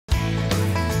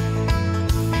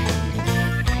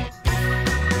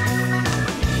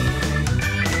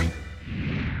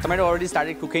Tomato already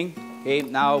started cooking. Okay,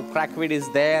 now cracked wheat is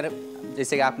there.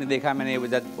 जैसे कि आपने देखा मैंने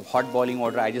with that hot boiling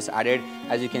water I just added.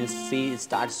 As you can see, it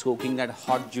starts soaking that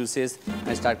hot juices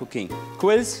and start cooking.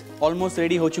 Quills almost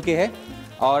ready हो चुके हैं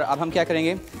और अब हम क्या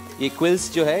करेंगे? ये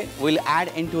quills जो है we'll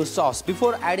add into a sauce.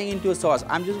 Before adding into a sauce,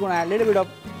 I'm just going to add a little bit of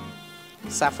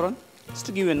saffron just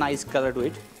to give you a nice color to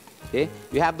it. Okay,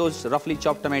 you have those roughly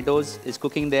chopped tomatoes. It's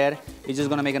cooking there. It's just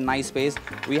going to make a nice paste.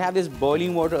 We have this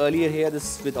boiling water earlier here.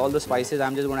 This with all the spices.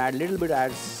 I'm just going to add a little bit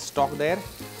of stock there.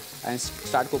 And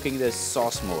start cooking this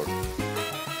sauce more.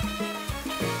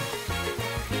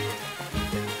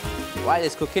 While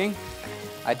it's cooking,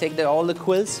 I take all the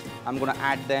quills, I'm going to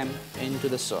add them into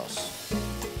the sauce.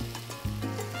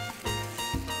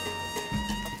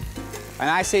 And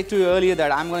I said to you earlier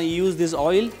that I'm going to use this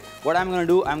oil. What I'm going to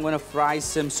do, I'm going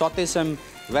to saute some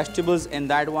vegetables in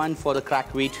that one for the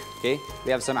cracked wheat. Okay,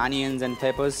 we have some onions and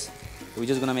peppers. We're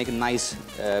just going to make a nice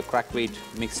cracked wheat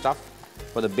mixed stuff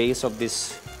for the base of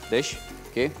this dish.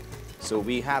 Okay, so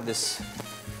we have this,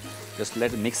 just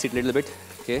mix it a little bit.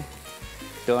 Okay,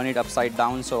 turn it upside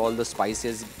down so all the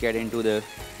spices get into the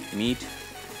meat.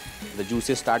 The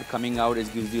juices start coming out.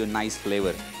 It gives you a nice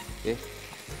flavor. Okay,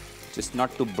 just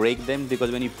not to break them,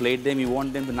 because when you plate them you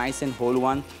want them to nice and whole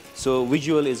one, so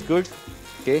visual is good.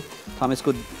 Okay, तो हम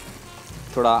इसको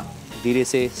थोड़ा धीरे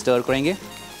से stir करेंगे.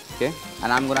 Okay,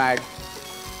 and I'm gonna add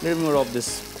a little more of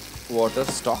this water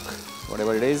stock,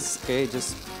 whatever it is. Okay,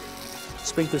 just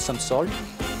sprinkle some salt.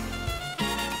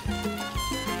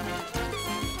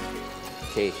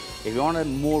 Okay, if you want a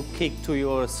more kick to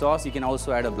your sauce, you can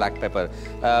also add a black pepper.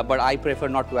 But I prefer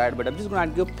not to add, but I'm just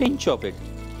going to add a pinch of it.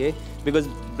 Okay, because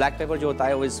black pepper jo hota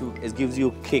hai, it gives you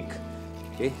a kick.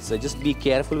 Okay, so just be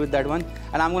careful with that one.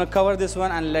 And I'm going to cover this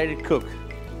one and let it cook.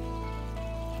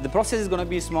 The process is going to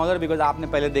be smaller because आपने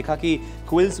पहले देखा कि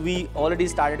quills we already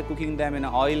started cooking them in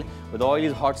oil. The oil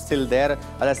is hot still there.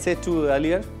 As I said to you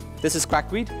earlier, this is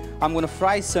cracked wheat. I'm going to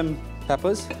fry some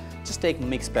peppers. Just take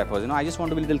mixed peppers. You know, I just want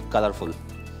to be a little colorful.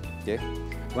 Okay.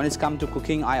 When it's come to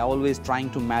cooking, I always trying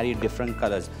to marry different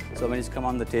colors. So when it's come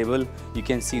on the table, you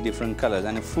can see different colors.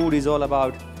 And food is all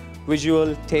about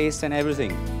visual, taste, and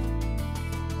everything.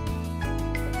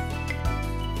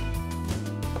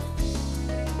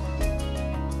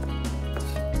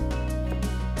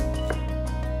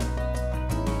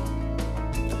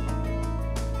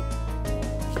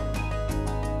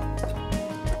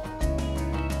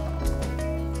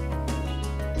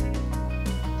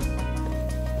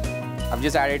 I've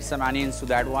just added some onions to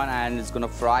that one and it's going to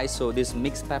fry. So these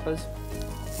mixed peppers,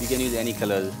 you can use any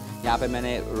colors. यहाँ पे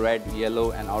मैंने red,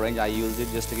 yellow and orange. I used it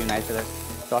just to give nice color.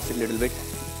 Toss it a little bit.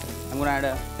 I'm going to add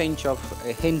a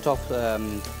hint of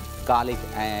garlic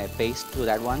paste to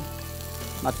that one.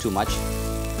 Not too much.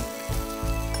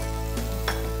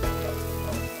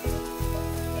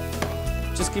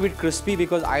 Just keep it crispy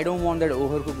because I don't want that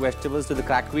overcooked vegetables to the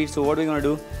cracked wheat. So what we're going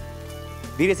to do?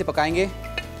 धीरे से पकाएंगे.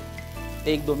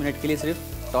 1-2 minute के लिए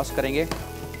सिर्फ toss करेंगे.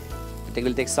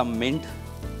 We'll take some mint.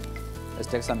 Let's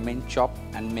take some mint chop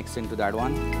and mix into that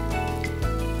one.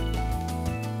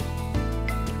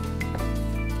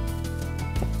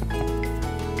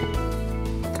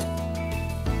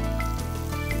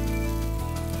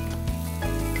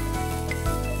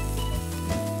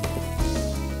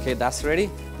 Okay, that's ready.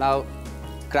 Now,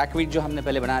 cracked wheat जो हमने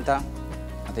पहले बनाया था,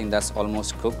 I think that's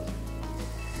almost cooked.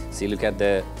 See, look at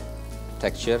the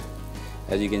texture.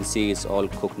 As you can see, it's all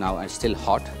cooked now and still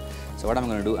hot. So what I'm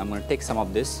going to do, I'm going to take some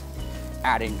of this,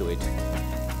 add into it.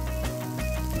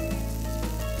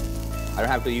 I don't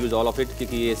have to use all of it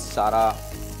because ये सारा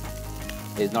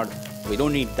is not, we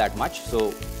don't need that much.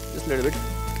 So just a little bit.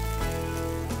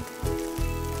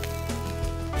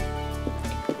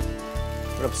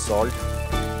 Put up salt,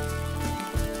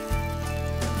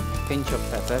 pinch of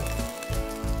pepper,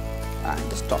 and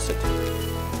just toss it.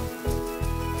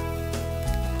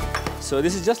 So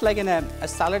this is just like in a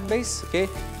salad base, okay,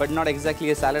 but not exactly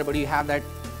a salad, but you have that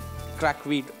cracked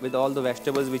wheat with all the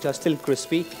vegetables which are still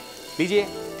crispy. लीजिए,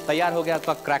 तैयार हो गया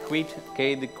आपका cracked wheat.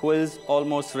 Okay, the quills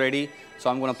almost ready. So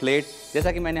I'm going to plate.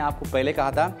 जैसा कि मैंने आपको पहले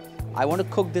कहा था, I want to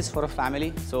cook this for a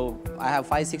family. So I have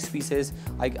 5-6 pieces.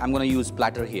 I'm going to use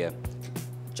platter here.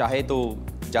 चाहे तो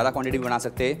ज़्यादा quantity बना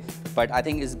सकते हैं, but I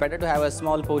think it's better to have a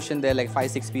small portion there, like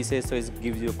 5-6 pieces, so it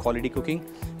gives you quality cooking.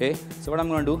 Okay, so what I'm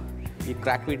going to do. ये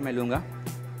cracked wheat मैं लूँगा.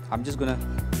 I'm just gonna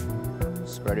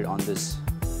spread it on this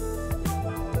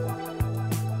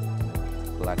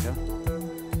platter.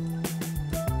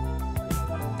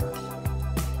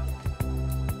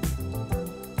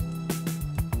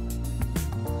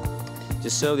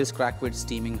 Just serve this cracked wheat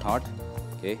steaming hot.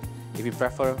 Okay. If you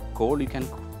prefer cold, you can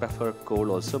prefer cold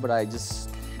also, but I just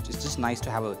It's just nice to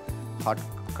have a hot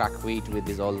cracked wheat with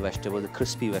these all vegetables, the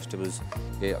crispy vegetables.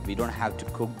 Okay, we don't have to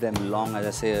cook them long, as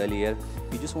I said earlier.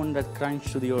 You just want that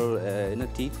crunch to your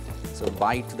teeth. So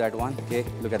bite to that one. Okay,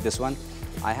 look at this one.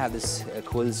 I have this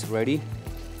quills ready.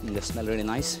 They smell really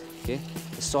nice. Okay,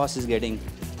 the sauce is getting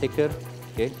thicker.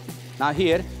 Okay, now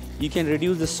here you can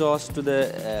reduce the sauce to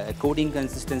the coating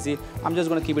consistency. I'm just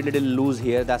going to keep it a little loose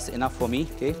here. That's enough for me.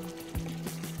 Okay,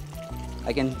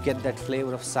 I can get that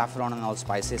flavor of saffron and all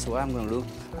spices. So what I'm going to do,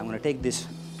 I'm going to take this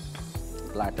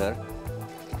platter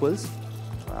quills.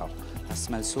 Wow, that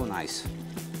smells so nice.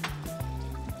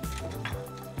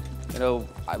 You know,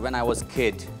 when I was a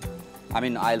kid, I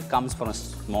mean, I comes from a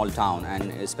small town,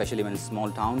 and especially when it's a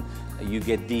small town, you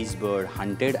get these birds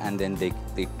hunted, and then they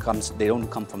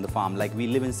don't come from the farm. Like we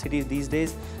live in cities these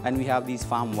days, and we have these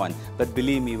farm one. But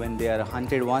believe me, when they are a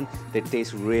hunted one, they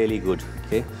taste really good.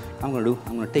 Okay, I'm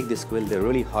gonna take this quill. They're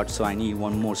really hot, so I need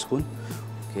one more spoon.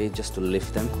 Okay, just to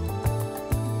lift them.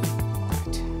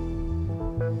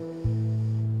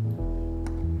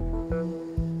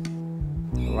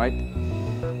 Right.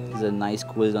 These are nice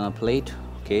quills on a plate.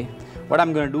 Okay. What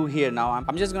I'm going to do here now,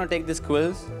 I'm just going to take this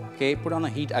quills, okay, put on the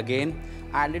heat again,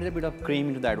 add a little bit of cream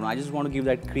into that one. I just want to give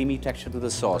that creamy texture to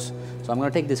the sauce. So I'm going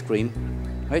to take this cream,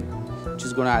 right,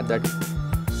 just going to add that.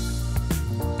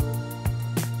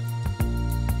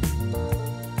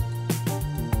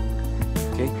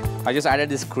 Okay, I just added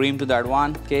this cream to that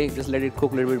one, okay, just let it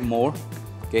cook a little bit more,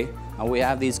 okay. Now we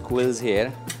have these quills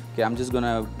here, okay, I'm just going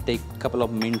to take a couple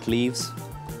of mint leaves,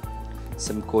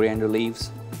 some coriander leaves,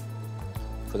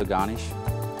 for the garnish.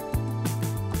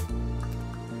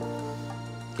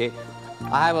 Okay,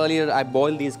 I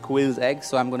boiled these quills eggs,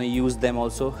 so I'm going to use them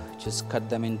also. Just cut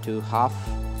them into half.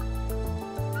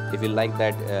 If you like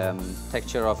that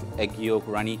texture of egg yolk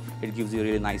runny, it gives you a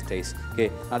really nice taste. Okay,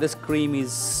 now this cream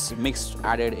is mixed,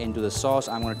 added into the sauce.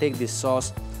 I'm going to take this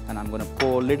sauce and I'm going to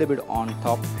pour a little bit on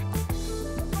top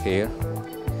here,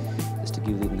 just to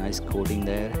give you a nice coating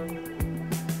there.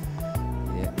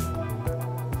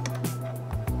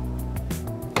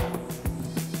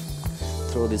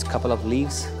 Throw this couple of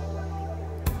leaves.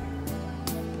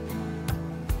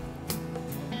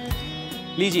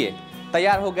 लीजिए,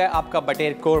 तैयार हो गया आपका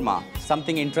बटेर korma.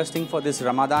 Something interesting for this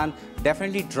Ramadan.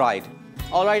 Definitely try it.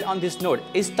 Alright, on this note,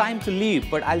 it's time to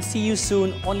leave, but I'll see you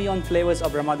soon only on Flavors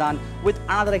of Ramadan with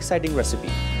another exciting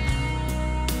recipe.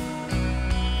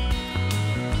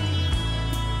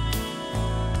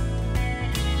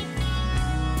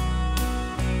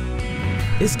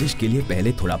 इस dish के लिए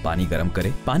पहले थोड़ा पानी गरम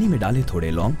करें, पानी में डालें थोड़े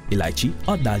लौंग, इलायची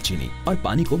और दालचीनी और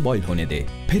पानी को बॉईल होने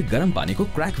दें। फिर गरम पानी को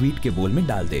क्रैक व्हीट के बोल में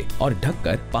डाल दें और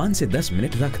ढककर 5 से 10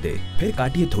 मिनट रख दें। फिर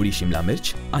काटिए थोड़ी शिमला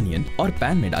मिर्च, अनियन और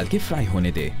पैन में डाल के फ्राई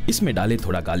होने दें। इसमें डालें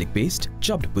थोड़ा गार्लिक पेस्ट,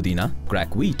 चॉप्ड पुदीना,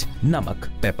 क्रैक व्हीट, नमक,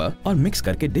 पेपर और मिक्स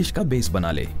करके डिश का बेस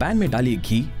बना ले। पैन में डालिए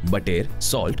घी, बटेर,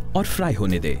 सॉल्ट और फ्राई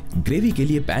होने दें। ग्रेवी के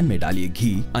लिए पैन में डालिए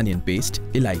घी, अनियन पेस्ट,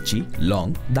 इलायची,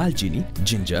 लौंग, दालचीनी,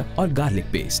 जिंजर और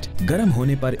गार्लिक पेस्ट। गरम होने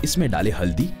पर इसमें डालें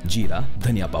हल्दी, जीरा,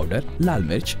 धनिया पाउडर, लाल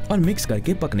मिर्च और मिक्स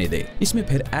करके पकने दे। इसमें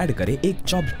फिर ऐड करें एक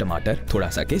चॉप्ड टमाटर, थोड़ा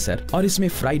सा केसर और इसमें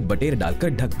फ्राइड बटेर डालकर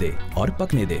ढक दे और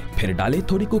पकने दे। फिर डालें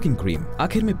थोड़ी कुकिंग क्रीम।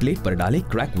 आखिर में प्लेट पर डालें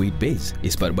क्रैक व्हीट बेस,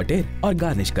 इस पर बटेर और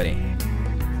गार्निश करें।